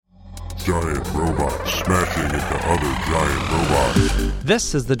Giant robots smashing into other giant robots.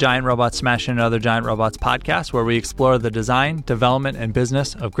 This is the Giant Robots Smashing into Other Giant Robots podcast, where we explore the design, development, and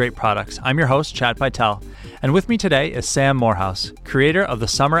business of great products. I'm your host, Chad Pytel, and with me today is Sam Morehouse, creator of the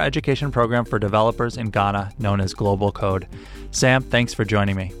summer education program for developers in Ghana known as Global Code. Sam, thanks for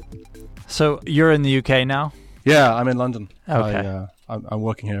joining me. So you're in the UK now? Yeah, I'm in London. Okay. I'm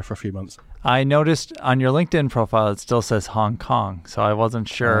working here for a few months. I noticed on your LinkedIn profile it still says Hong Kong, so I wasn't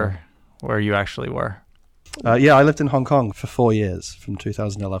sure where you actually were. Yeah, I lived in Hong Kong for 4 years, from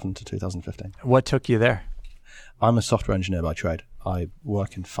 2011 to 2015. What took you there? I'm a software engineer by trade. I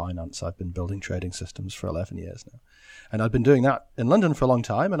work in finance. I've been building trading systems for 11 years now. And I've been doing that in London for a long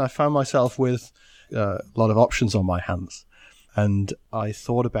time, and I found myself with a lot of options on my hands. And I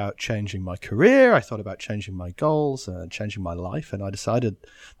thought about changing my career. I thought about changing my goals, changing my life. And I decided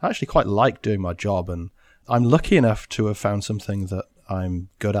I actually quite like doing my job. And I'm lucky enough to have found something that I'm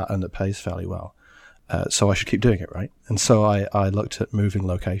good at and that pays fairly well. So I should keep doing it, right? And so I looked at moving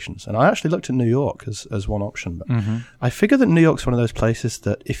locations. And I actually looked at New York as one option. But I figured that New York's one of those places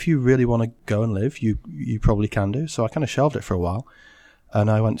that if you really want to go and live, you probably can do. So I kind of shelved it for a while.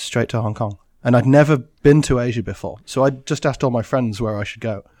 And I went straight to Hong Kong. And I'd never been to Asia before. So I just asked all my friends where I should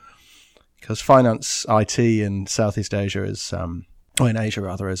go. Because finance, IT in Southeast Asia is, or in Asia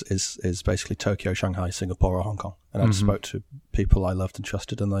rather, is basically Tokyo, Shanghai, Singapore, or Hong Kong. And I spoke to people I loved and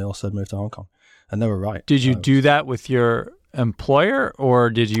trusted, and they all said move to Hong Kong. And they were right. Did you do that with your employer,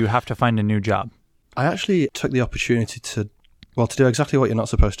 or did you have to find a new job? I actually took the opportunity to do exactly what you're not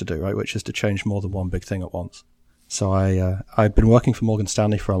supposed to do, right? Which is to change more than one big thing at once. So I'd been working for Morgan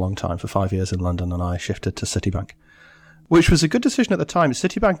Stanley for a long time, for 5 years in London, and I shifted to Citibank, which was a good decision at the time.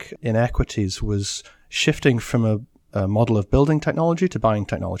 Citibank in equities was shifting from a model of building technology to buying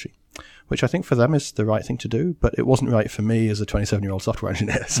technology, which I think for them is the right thing to do, but it wasn't right for me as a 27-year-old software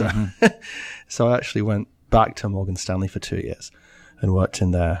engineer. So, so I actually went back to Morgan Stanley for 2 years and worked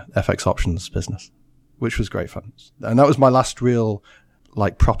in their FX options business, which was great fun. And that was my last real,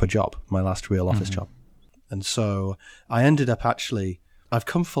 proper job, my last real office job. And so I ended up I've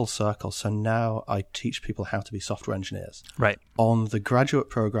come full circle. So now I teach people how to be software engineers. Right. On the graduate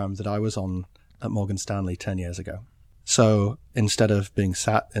program that I was on at Morgan Stanley 10 years ago. So instead of being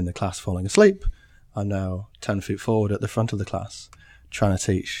sat in the class falling asleep, I'm now 10 feet forward at the front of the class trying to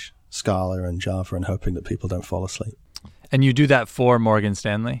teach Scala and Java and hoping that people don't fall asleep. And you do that for Morgan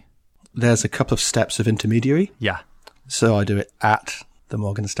Stanley? There's a couple of steps of intermediary. Yeah. So I do it at the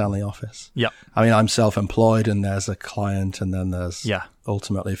Morgan Stanley office. Yep. I mean, I'm self-employed and there's a client and then there's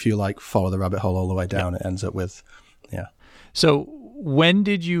ultimately, if you follow the rabbit hole all the way down, it ends up with, So when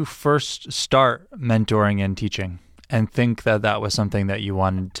did you first start mentoring and teaching and think that was something that you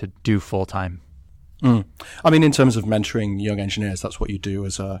wanted to do full time? I mean, in terms of mentoring young engineers, that's what you do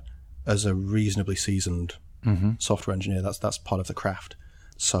as a reasonably seasoned software engineer. That's part of the craft.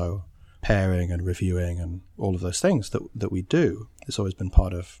 So pairing and reviewing and all of those things that we do, it's always been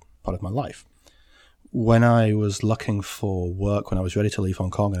part of my life. When I was looking for work, when I was ready to leave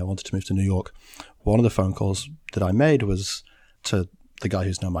Hong Kong and I wanted to move to New York, one of the phone calls that I made was to the guy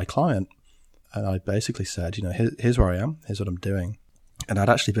who's now my client. And I basically said, here's where I am, here's what I'm doing. And I'd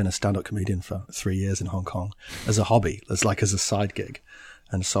actually been a stand-up comedian for 3 years in Hong Kong as a hobby, as a side gig.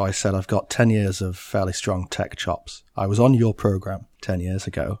 And so I said, I've got 10 years of fairly strong tech chops. I was on your program 10 years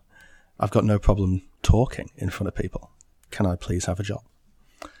ago. I've got no problem talking in front of people. Can I please have a job?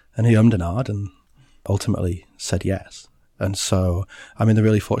 And he ummed and ahed and ultimately said yes. And so I'm in the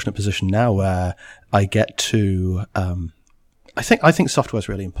really fortunate position now where I get to, I think software is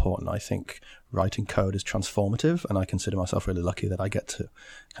really important. I think writing code is transformative, and I consider myself really lucky that I get to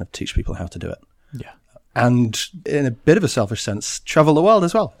kind of teach people how to do it. Yeah. And in a bit of a selfish sense, travel the world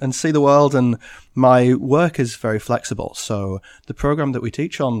as well and see the world. And my work is very flexible. So the program that we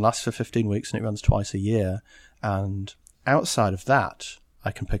teach on lasts for 15 weeks and it runs twice a year. And outside of that,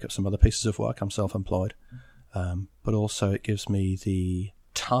 I can pick up some other pieces of work. I'm self-employed. But also it gives me the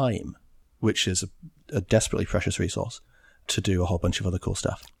time, which is a desperately precious resource, to do a whole bunch of other cool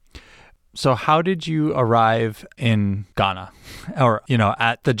stuff. So how did you arrive in Ghana or,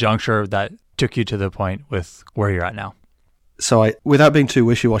 at the juncture that took you to the point with where you're at now? So without being too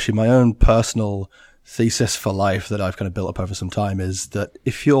wishy-washy, my own personal thesis for life that I've kind of built up over some time is that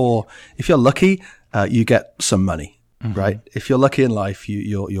if you're lucky, you get some money, right? If you're lucky in life,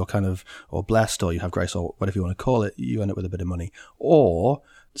 you're kind of, or blessed, or you have grace, or whatever you want to call it, you end up with a bit of money. Or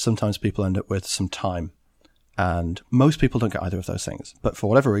sometimes people end up with some time. And most people don't get either of those things. But for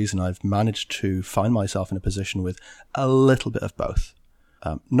whatever reason, I've managed to find myself in a position with a little bit of both.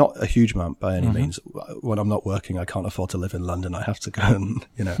 Not a huge amount by any means. When I'm not working, I can't afford to live in London. I have to go and,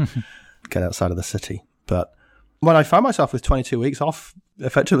 get outside of the city. But when I found myself with 22 weeks off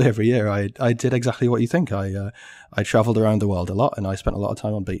effectively every year, I did exactly what you think. I traveled around the world a lot, and I spent a lot of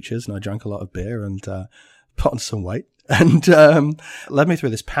time on beaches, and I drank a lot of beer and put on some weight, and led me through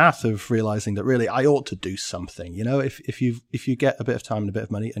this path of realizing that really I ought to do something. You know, if you get a bit of time and a bit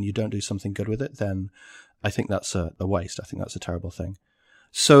of money and you don't do something good with it, then I think that's a waste. I think that's a terrible thing.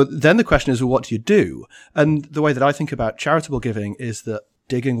 So then the question is, well, what do you do? And the way that I think about charitable giving is that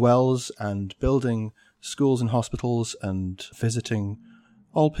digging wells and building schools and hospitals and visiting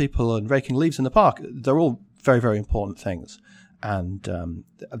old people and raking leaves in the park, they're all very, very important things. And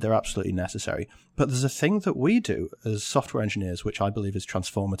they're absolutely necessary. But there's a thing that we do as software engineers, which I believe is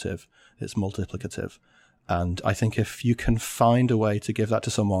transformative. It's multiplicative. And I think if you can find a way to give that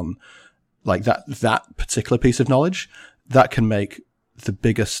to someone, like that particular piece of knowledge, that can make the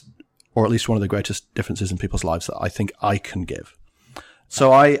biggest, or at least one of the greatest differences in people's lives that I think I can give.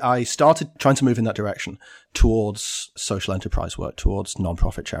 So I started trying to move in that direction towards social enterprise work, towards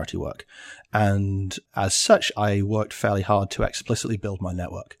nonprofit charity work. And as such, I worked fairly hard to explicitly build my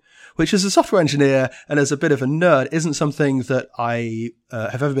network, which as a software engineer and as a bit of a nerd isn't something that I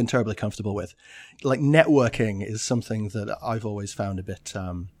have ever been terribly comfortable with. Like networking is something that I've always found a bit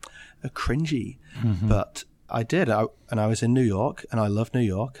cringy, but I did. And I was in New York, and I love New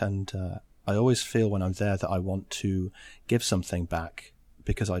York, and I always feel when I'm there that I want to give something back,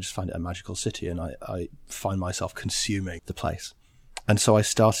 because I just find it a magical city, and I find myself consuming the place. And so I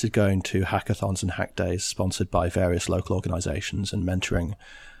started going to hackathons and hack days sponsored by various local organizations and mentoring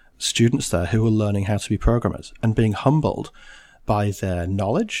students there who were learning how to be programmers and being humbled by their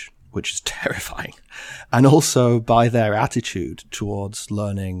knowledge, which is terrifying, and also by their attitude towards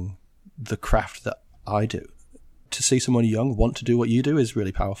learning the craft that I do. To see someone young want to do what you do is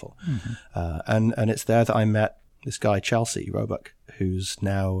really powerful. And it's there that I met this guy, Chelsea Roebuck, who's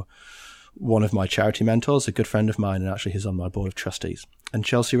now one of my charity mentors, a good friend of mine, and actually he's on my board of trustees. And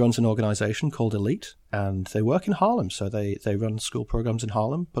Chelsea runs an organization called Elite, and they work in Harlem. So they run school programs in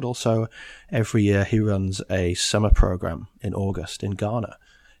Harlem, but also every year he runs a summer program in August in Ghana,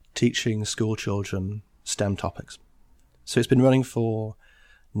 teaching school children STEM topics. So it's been running for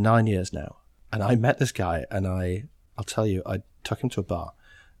 9 years now. And I met this guy, and I'll tell you, I took him to a bar,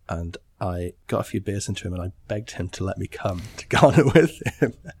 and I got a few beers into him, and I begged him to let me come to Ghana with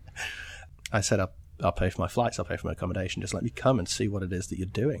him. I said, I'll pay for my flights, I'll pay for my accommodation, just let me come and see what it is that you're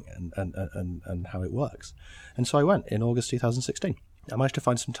doing and how it works. And so I went in August 2016. I managed to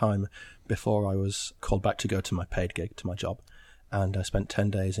find some time before I was called back to go to my paid gig, to my job. And I spent 10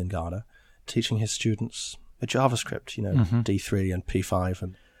 days in Ghana teaching his students a JavaScript, D3 and P5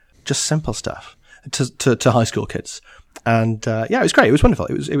 and just simple stuff to high school kids. And it was great. It was wonderful.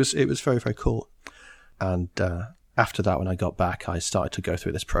 It was very, very cool. And after that, when I got back, I started to go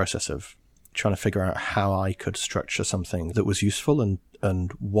through this process of trying to figure out how I could structure something that was useful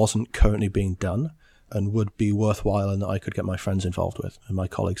and wasn't currently being done and would be worthwhile and that I could get my friends involved with and my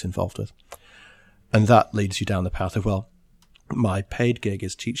colleagues involved with. And that leads you down the path of, well, my paid gig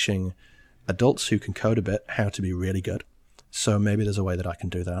is teaching adults who can code a bit how to be really good. So maybe there's a way that I can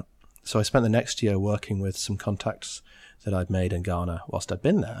do that. So I spent the next year working with some contacts that I'd made in Ghana whilst I'd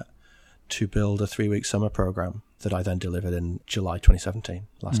been there to build a 3-week summer program that I then delivered in July 2017,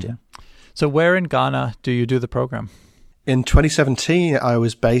 last year. So where in Ghana do you do the program? In 2017, I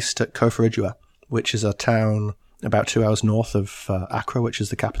was based at Koforidua, which is a town about 2 hours north of Accra, which is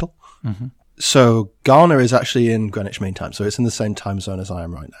the capital. So Ghana is actually in Greenwich Mean Time, so it's in the same time zone as I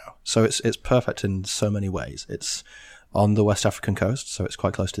am right now. So it's perfect in so many ways. It's on the West African coast, so it's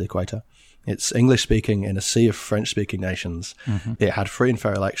quite close to the equator. It's English-speaking in a sea of French-speaking nations. It had free and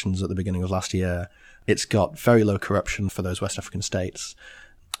fair elections at the beginning of last year. It's got very low corruption for those West African states.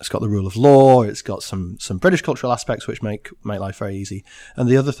 It's got the rule of law. It's got some British cultural aspects which make life very easy. And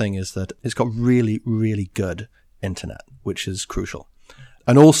the other thing is that it's got really, really good internet, which is crucial.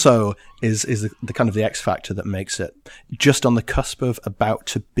 And also is the kind of the X factor that makes it just on the cusp of about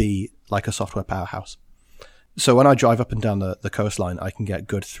to be like a software powerhouse. So when I drive up and down the coastline, I can get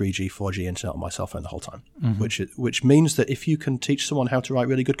good 3G, 4G internet on my cell phone the whole time, which means that if you can teach someone how to write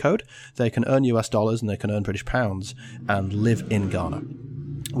really good code, they can earn US dollars and they can earn British pounds and live in Ghana,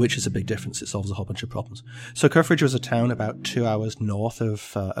 which is a big difference. It solves a whole bunch of problems. So Koforidua is a town about 2 hours north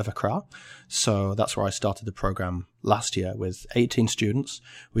of Accra. So that's where I started the program last year with 18 students.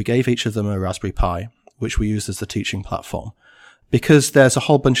 We gave each of them a Raspberry Pi, which we used as the teaching platform, because there's a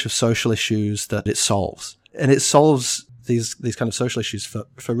whole bunch of social issues that it solves. And it solves these kind of social issues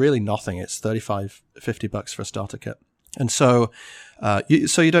for really nothing. It's $35-50 for a starter kit. And so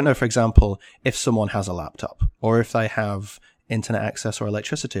you don't know, for example, if someone has a laptop or if they have internet access or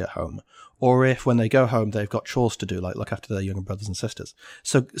electricity at home, or if when they go home they've got chores to do, like look after their younger brothers and sisters.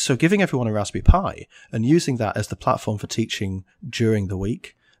 So giving everyone a Raspberry Pi and using that as the platform for teaching during the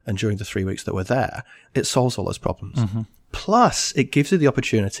week and during the 3 weeks that we're there, it solves all those problems. Mm-hmm. Plus, it gives you the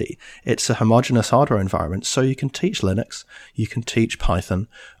opportunity. It's a homogeneous hardware environment, so you can teach Linux, you can teach Python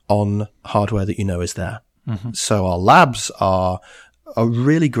on hardware that you know is there. Mm-hmm. So our labs are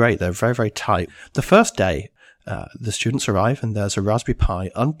really great. They're very, very tight. The first day, the students arrive and there's a Raspberry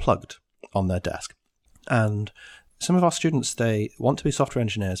Pi unplugged on their desk. And some of our students, they want to be software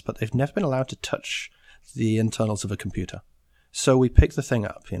engineers, but they've never been allowed to touch the internals of a computer. So we pick the thing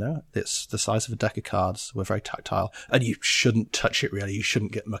up, it's the size of a deck of cards. We're very tactile, and you shouldn't touch it really. You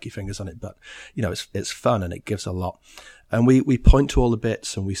shouldn't get mucky fingers on it, but it's fun and it gives a lot. And we point to all the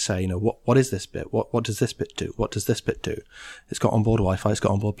bits and we say, what is this bit? What does this bit do? What does this bit do? It's got onboard Wi-Fi. It's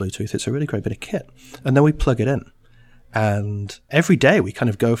got onboard Bluetooth. It's a really great bit of kit. And then we plug it in. And every day we kind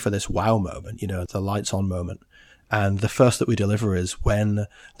of go for this wow moment, the lights on moment. And the first that we deliver is when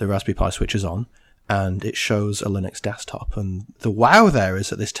the Raspberry Pi switches on and it shows a Linux desktop. And the wow there is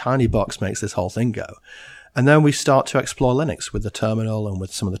that this tiny box makes this whole thing go. And then we start to explore Linux with the terminal and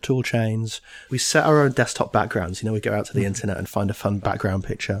with some of the tool chains. We set our own desktop backgrounds. We go out to the internet and find a fun background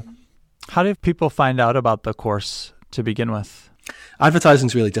picture. How do people find out about the course to begin with? Advertising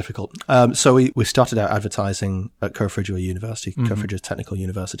is really difficult. So we started out advertising at Code for Education University, Code for Education Technical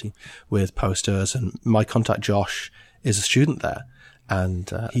University, with posters. And my contact, Josh, is a student there. And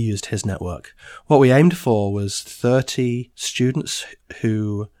he used his network. What we aimed for was 30 students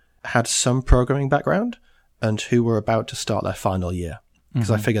who had some programming background and who were about to start their final year. Because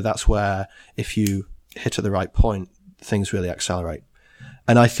I figure that's where, if you hit at the right point, things really accelerate.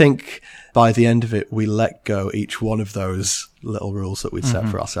 And I think by the end of it, we let go each one of those little rules that we'd set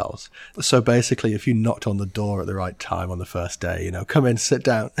for ourselves. So basically, if you knocked on the door at the right time on the first day, come in, sit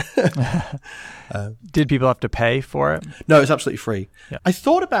down. Did people have to pay for it? No, it's absolutely free. Yeah. I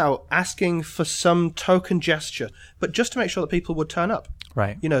thought about asking for some token gesture, but just to make sure that people would turn up.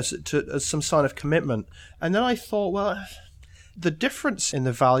 Right. As some sign of commitment. And then I thought, well, the difference in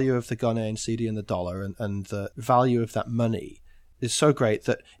the value of the Ghanaian cedi and the dollar and the value of that money is so great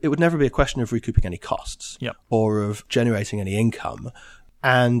that it would never be a question of recouping any costs or of generating any income.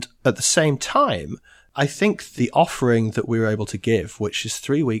 And at the same time, I think the offering that we were able to give, which is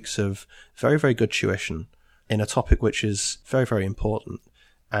 3 weeks of very, very good tuition in a topic which is very, very important,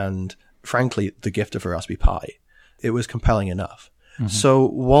 and frankly, the gift of a Raspberry Pi, it was compelling enough. Mm-hmm. So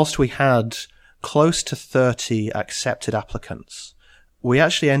whilst we had close to 30 accepted applicants, we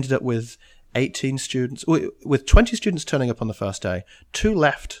actually ended up with 18 students, with 20 students turning up on the first day, 2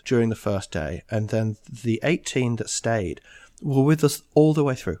 left during the first day, and then the 18 that stayed were with us all the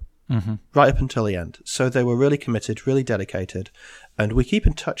way through, right up until the end. So they were really committed, really dedicated, and we keep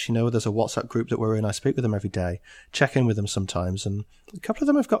in touch. There's a WhatsApp group that we're in. I speak with them every day, check in with them sometimes, and a couple of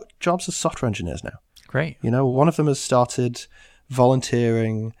them have got jobs as software engineers now. Great. One of them has started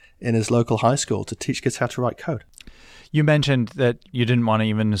volunteering in his local high school to teach kids how to write code. You mentioned that you didn't want to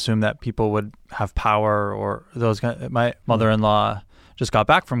even assume that people would have power or those guys. My mother-in-law just got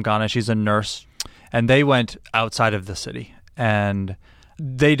back from Ghana. She's a nurse, and they went outside of the city, and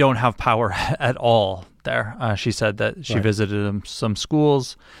they don't have power at all there. She said that she visited some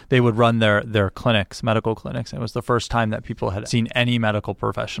schools. They would run their clinics, medical clinics. It was the first time that people had seen any medical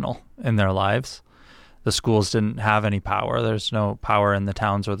professional in their lives. The schools didn't have any power. There's no power in the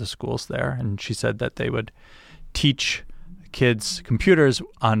towns or the schools there. And she said that they would teach kids computers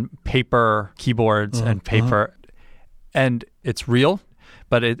on paper keyboards and paper. And it's real,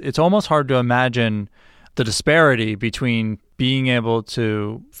 but it's almost hard to imagine the disparity between being able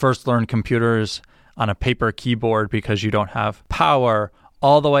to first learn computers on a paper keyboard because you don't have power,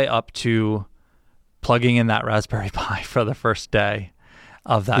 all the way up to plugging in that Raspberry Pi for the first day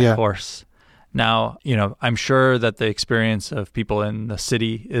of that course. Now, I'm sure that the experience of people in the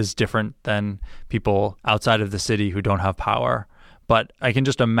city is different than people outside of the city who don't have power. But I can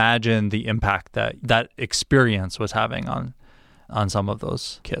just imagine the impact that experience was having on some of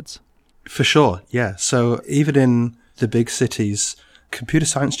those kids. For sure, yeah. So even in the big cities, computer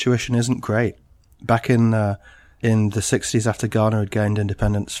science tuition isn't great. Back in the 60s, after Ghana had gained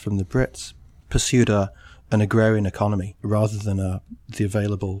independence from the Brits, pursued an agrarian economy rather than the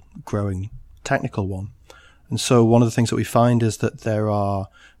available growing technical one. And so one of the things that we find is that there are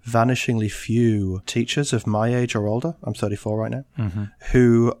vanishingly few teachers of my age or older, I'm 34 right now,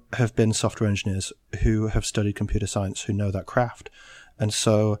 who have been software engineers, who have studied computer science, who know that craft. And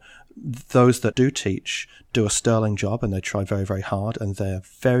so Those that do teach do a sterling job, and they try very, very hard, and they're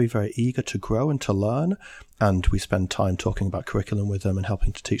very, very eager to grow and to learn. And we spend time talking about curriculum with them and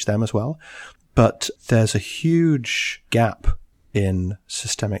helping to teach them as well. But there's a huge gap in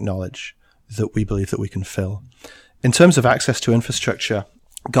systemic knowledge that we believe that we can fill. In terms of access to infrastructure,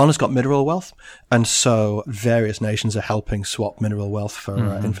 Ghana's got mineral wealth, and so various nations are helping swap mineral wealth for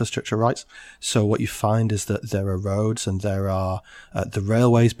infrastructure rights. So what you find is that there are roads, and there are the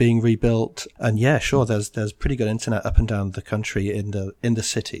railways being rebuilt, and yeah, sure, there's pretty good internet up and down the country in the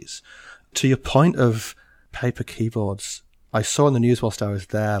cities. To your point of paper keyboards, I saw in the news whilst I was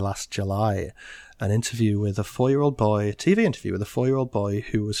there last July an interview with a 4-year-old boy, a TV interview with a 4-year-old boy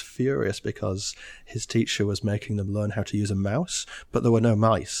who was furious because his teacher was making them learn how to use a mouse, but there were no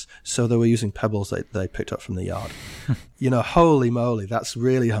mice. So they were using pebbles they picked up from the yard. Holy moly, that's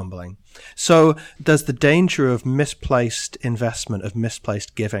really humbling. So there's the danger of misplaced investment, of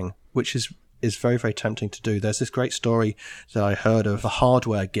misplaced giving, which is very, very tempting to do. There's this great story that I heard of a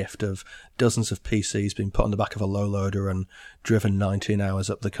hardware gift of dozens of PCs being put on the back of a low loader and driven 19 hours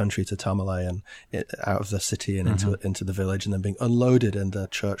up the country to Tamale and out of the city and into the village, and then being unloaded in the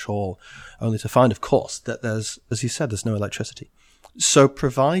church hall, only to find, of course, that there's, as you said, there's no electricity. So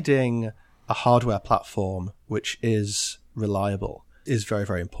providing a hardware platform which is reliable is very,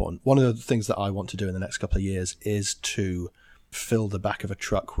 very important. One of the things that I want to do in the next couple of years is to fill the back of a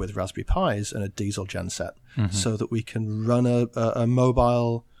truck with Raspberry Pis and a diesel genset so that we can run a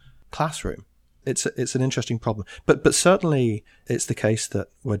mobile classroom. It's an interesting problem. But certainly it's the case that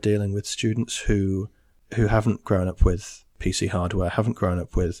we're dealing with students who haven't grown up with PC hardware, haven't grown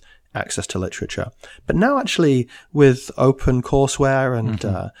up with access to literature. But now actually with open courseware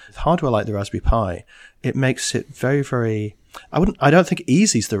and hardware like the Raspberry Pi, it makes it very, very, I don't think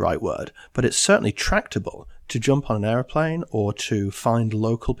easy is the right word, but it's certainly tractable to jump on an airplane or to find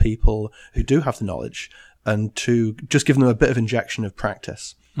local people who do have the knowledge and to just give them a bit of injection of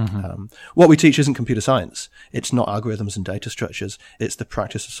practice. What we teach isn't computer science. It's not algorithms and data structures. It's the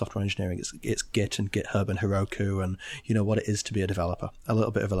practice of software engineering. It's Git and GitHub and Heroku and what it is to be a developer. A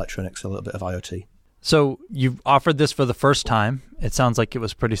little bit of electronics, a little bit of IoT. So you've offered this for the first time. It sounds like it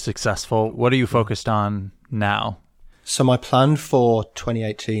was pretty successful. What are you focused on now? So my plan for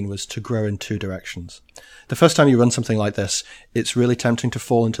 2018 was to grow in two directions. The first time you run something like this, it's really tempting to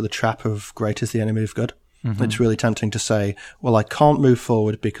fall into the trap of great is the enemy of good. It's really tempting to say, well, I can't move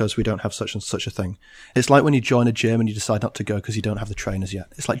forward because we don't have such and such a thing. It's like when you join a gym and you decide not to go because you don't have the trainers yet.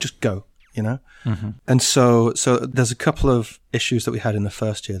 It's like, just go, And so there's a couple of issues that we had in the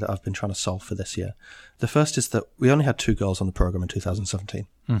first year that I've been trying to solve for this year. The first is that we only had 2 girls on the program in 2017.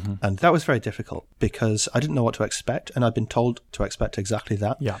 And that was very difficult because I didn't know what to expect, and I'd been told to expect exactly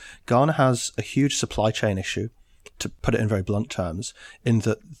that. Yeah. Ghana has a huge supply chain issue, to put it in very blunt terms, in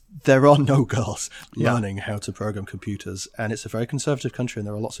that there are no girls learning how to program computers, and it's a very conservative country, and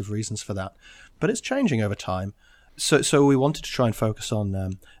there are lots of reasons for that. But it's changing over time. So we wanted to try and focus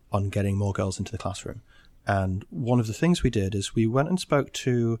on getting more girls into the classroom. And one of the things we did is we went and spoke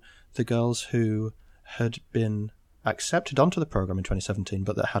to the girls who had been accepted onto the program in 2017,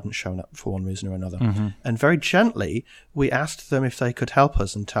 but that hadn't shown up for one reason or another. And very gently, we asked them if they could help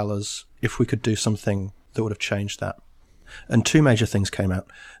us and tell us if we could do something that would have changed that. And 2 major things came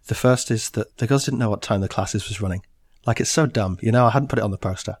out. The first is that the girls didn't know what time the classes was running. Like, it's so dumb. I hadn't put it on the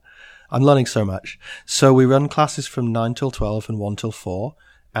poster. I'm learning so much. So we run classes from 9 till 12 and 1 till 4.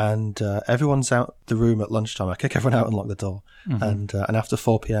 And everyone's out the room at lunchtime. I kick everyone out and lock the door. And after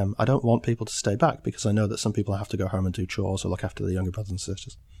 4 p.m., I don't want people to stay back because I know that some people have to go home and do chores or look after their younger brothers and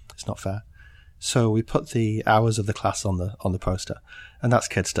sisters. It's not fair. So we put the hours of the class on the poster, and that's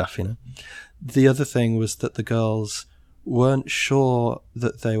kid stuff, The other thing was that the girls weren't sure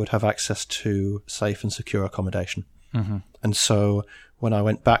that they would have access to safe and secure accommodation. And so when I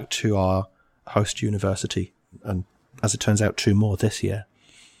went back to our host university, and as it turns out 2 more this year,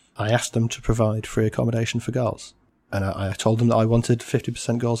 I asked them to provide free accommodation for girls. And I told them that I wanted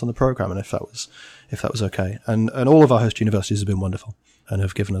 50% girls on the program, and if that was okay. And all of our host universities have been wonderful and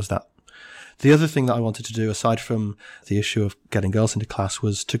have given us that. The other thing that I wanted to do, aside from the issue of getting girls into class,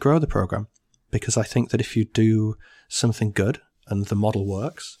 was to grow the program. Because I think that if you do something good and the model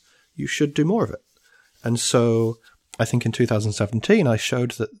works, you should do more of it. And so I think in 2017, I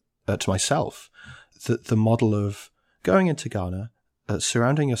showed that to myself that the model of going into Ghana,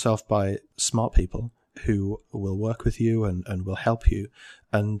 surrounding yourself by smart people who will work with you and will help you,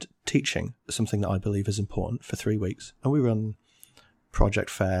 and teaching something that I believe is important for 3 weeks. And we run project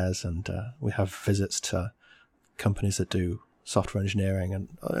fairs, and we have visits to companies that do software engineering and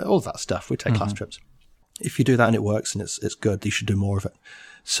all that stuff. We take class trips. if you do that and it works and it's good, you should do more of it.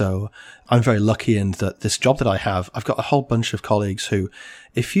 So I'm very lucky in that this job that I have, I've got a whole bunch of colleagues who,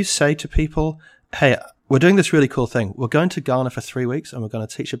 if you say to people, hey, we're doing this really cool thing. We're going to Ghana for 3 weeks and we're going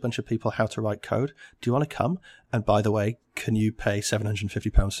to teach a bunch of people how to write code. Do you want to come? And by the way, can you pay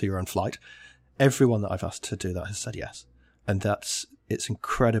 £750 for your own flight? Everyone that I've asked to do that has said yes. And it's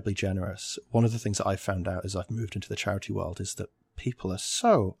incredibly generous. One of the things that I've found out as I've moved into the charity world is that people are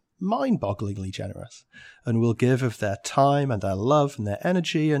so mind-bogglingly generous and will give of their time and their love and their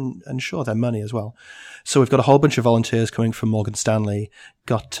energy and sure, their money as well. So we've got a whole bunch of volunteers coming from Morgan Stanley,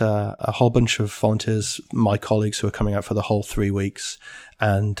 got a whole bunch of volunteers, my colleagues who are coming out for the whole 3 weeks.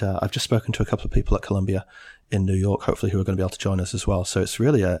 And I've just spoken to a couple of people at Columbia in New York, hopefully, who are going to be able to join us as well. So it's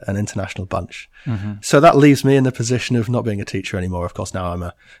really an international bunch. Mm-hmm. So that leaves me in the position of not being a teacher anymore. Of course, now I'm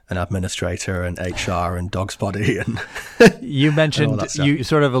an administrator and HR and dog's body. And you mentioned, you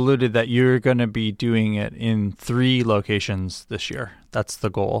sort of alluded that you're going to be doing it in 3 locations this year. That's the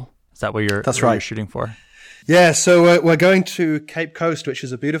goal. Is that what you're shooting for? Yeah, so we're going to Cape Coast, which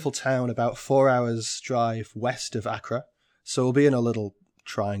is a beautiful town about 4 hours drive west of Accra. So we'll be in a little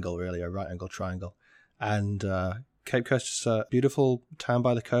triangle, really, a right angle triangle. And Cape Coast is a beautiful town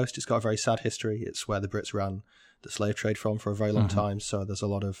by the coast. It's got a very sad history. It's where the Brits ran the slave trade from for a very long time. So there's a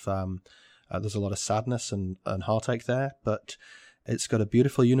lot of sadness and heartache there. But it's got a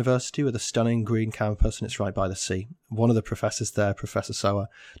beautiful university with a stunning green campus, and it's right by the sea. One of the professors there, Professor Soa,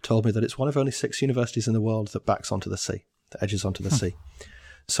 told me that it's one of only 6 universities in the world that backs onto the sea, that edges onto the sea.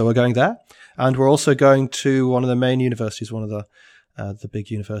 So we're going there, and we're also going to one of the main universities, one of the big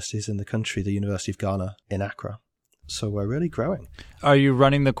universities in the country, the University of Ghana in Accra. So we're really growing. Are you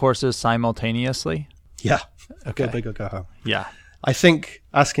running the courses simultaneously? Yeah. Okay. Go big or go home. Yeah. I think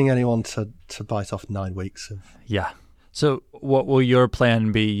asking anyone to bite off 9 weeks of... Yeah. So what will your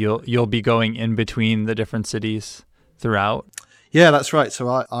plan be? You'll be going in between the different cities throughout? Yeah, that's right.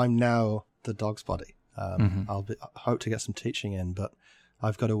 So I'm now the dog's body. I hope to get some teaching in, but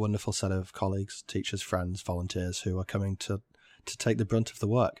I've got a wonderful set of colleagues, teachers, friends, volunteers who are coming to take the brunt of the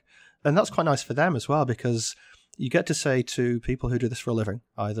work. And that's quite nice for them as well, because you get to say to people who do this for a living,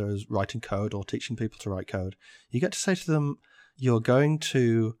 either as writing code or teaching people to write code, you get to say to them, you're going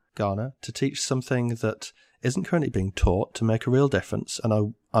to Ghana to teach something that isn't currently being taught, to make a real difference.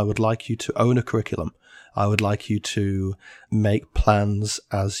 And I would like you to own a curriculum. I would like you to make plans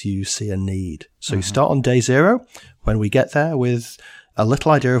as you see a need. So you start on day 0 when we get there with a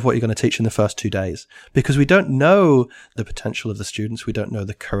little idea of what you're going to teach in the first 2 days, because we don't know the potential of the students. We don't know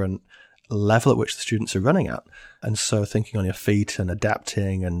the current level at which the students are running at. And so thinking on your feet and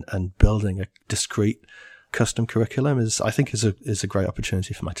adapting and building a discrete custom curriculum is a great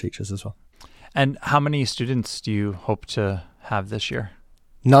opportunity for my teachers as well. And how many students do you hope to have this year?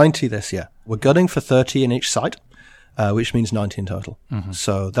 90 this year. We're gunning for 30 in each site, which means 90 in total.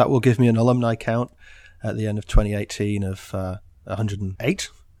 So that will give me an alumni count at the end of 2018 of 108,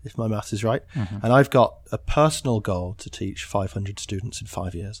 if my maths is right. And I've got a personal goal to teach 500 students in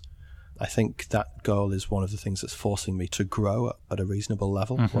 5 years. I think that goal is one of the things that's forcing me to grow at a reasonable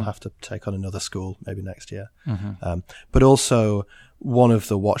level. We'll have to take on another school maybe next year. But also one of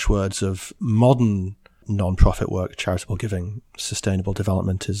the watchwords of modern non-profit work, charitable giving, sustainable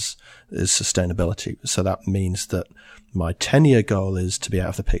development is sustainability. So that means that my 10-year goal is to be out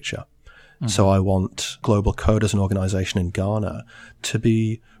of the picture. So I want Global Code as an organization in Ghana to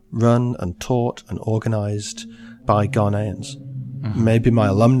be run and taught and organized by Ghanaians. Maybe my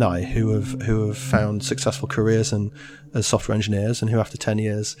alumni who have found successful careers as software engineers and who after 10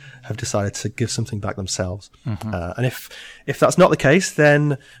 years have decided to give something back themselves. And if that's not the case,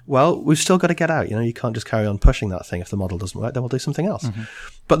 then, well, we've still got to get out. You can't just carry on pushing that thing. If the model doesn't work, then we'll do something else.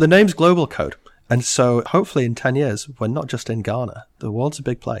 But the name's Global Code. And so hopefully in 10 years, we're not just in Ghana. The world's a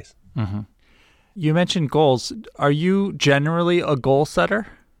big place. You mentioned goals. Are you generally a goal setter?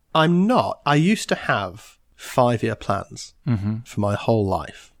 I'm not. I used to have 5-year plans for my whole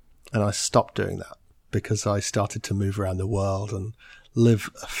life. And I stopped doing that because I started to move around the world and live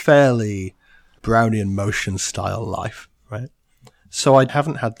a fairly Brownian motion style life, right? So I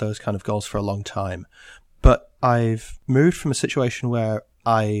haven't had those kind of goals for a long time. But I've moved from a situation where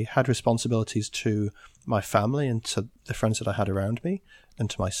I had responsibilities to my family and to the friends that I had around me and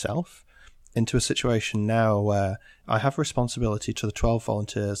to myself, into a situation now where I have responsibility to the 12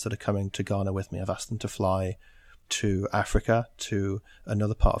 volunteers that are coming to Ghana with me. I've asked them to fly to Africa, to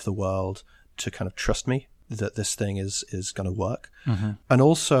another part of the world, to kind of trust me that this thing is going to work. And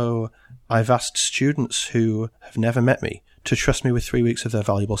also, I've asked students who have never met me to trust me with 3 weeks of their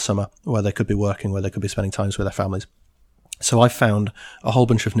valuable summer, where they could be working, where they could be spending times with their families. So I found a whole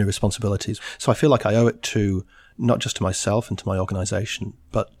bunch of new responsibilities. So I feel like I owe it to not just to myself and to my organization,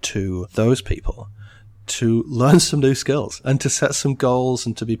 but to those people to learn some new skills and to set some goals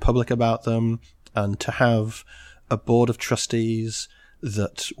and to be public about them and to have a board of trustees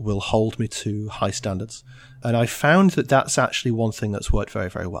that will hold me to high standards. And I found that that's actually one thing that's worked very,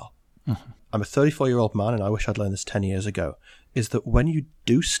 very well. Mm-hmm. I'm a 34-year-old man, and I wish I'd learned this 10 years ago, is that when you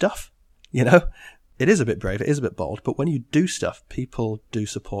do stuff, you know, it is a bit brave, it is a bit bold, but when you do stuff, people do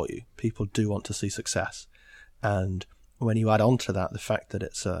support you. People do want to see success. And when you add on to that the fact that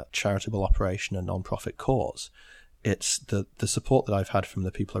it's a charitable operation, a non-profit cause, it's the support that I've had from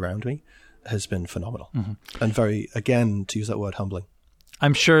the people around me has been phenomenal. Mm-hmm. And very, again, to use that word, humbling.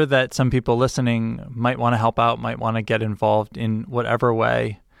 I'm sure that some people listening might want to help out, might want to get involved in whatever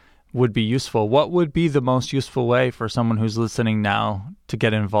way would be useful. What would be the most useful way for someone who's listening now to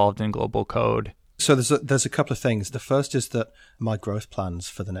get involved in Global Code? So there's a couple of things. The first is that my growth plans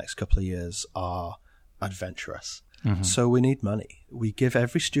for the next couple of years are adventurous. Mm-hmm. So we need money. We give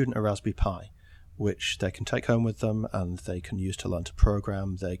every student a Raspberry Pi, which they can take home with them and they can use to learn to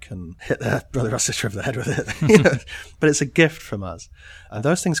program. They can hit their brother or sister over the head with it. You know? But it's a gift from us. And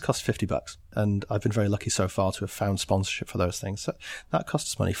those things cost $50. And I've been very lucky so far to have found sponsorship for those things. So that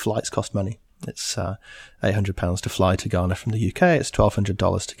costs money. Flights cost money. It's £800 to fly to Ghana from the UK. It's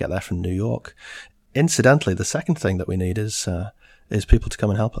 $1,200 to get there from New York. Incidentally, the second thing that we need is people to come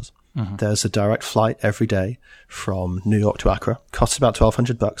and help us. Mm-hmm. There's a direct flight every day from New York to Accra. Costs about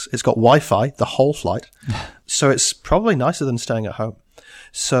 $1,200. It's got Wi-Fi, the whole flight. So it's probably nicer than staying at home.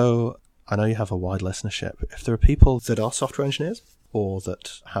 So I know you have a wide listenership. If there are people that are software engineers or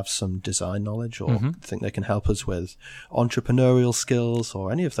that have some design knowledge or mm-hmm. think they can help us with entrepreneurial skills or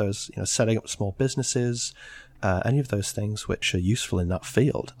any of those, setting up small businesses, any of those things which are useful in that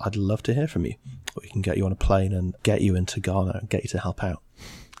field, I'd love to hear from you. We can get you on a plane and get you into Ghana and get you to help out.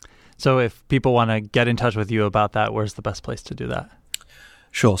 So if people want to get in touch with you about that, where's the best place to do that?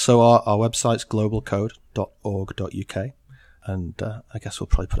 Sure. So our website's globalcode.org.uk. And I guess we'll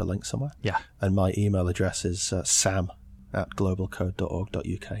probably put a link somewhere. Yeah. And my email address is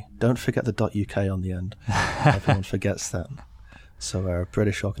sam@globalcode.org.uk. Don't forget the .uk on the end. Everyone forgets that. So we're a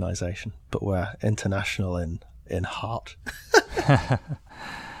British organization, but we're international in heart.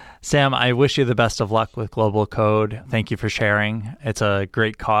 Sam, I wish you the best of luck with Global Code. Thank you for sharing. It's a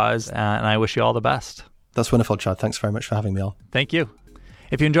great cause, and I wish you all the best. That's wonderful, Chad. Thanks very much for having me on. Thank you.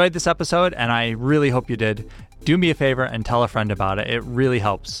 If you enjoyed this episode, and I really hope you did, do me a favor and tell a friend about it. It really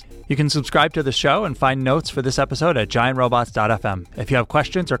helps. You can subscribe to the show and find notes for this episode at giantrobots.fm. If you have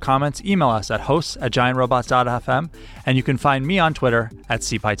questions or comments, email us at hosts@giantrobots.fm, and you can find me on Twitter at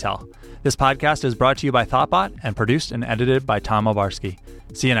cpytel. This podcast is brought to you by Thoughtbot and produced and edited by Tom Obarski.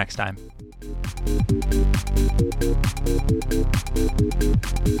 See you next time.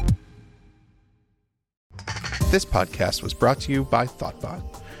 This podcast was brought to you by Thoughtbot.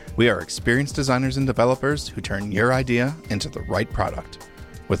 We are experienced designers and developers who turn your idea into the right product.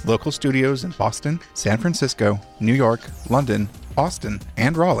 With local studios in Boston, San Francisco, New York, London, Austin,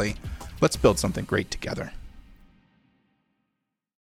 and Raleigh, let's build something great together.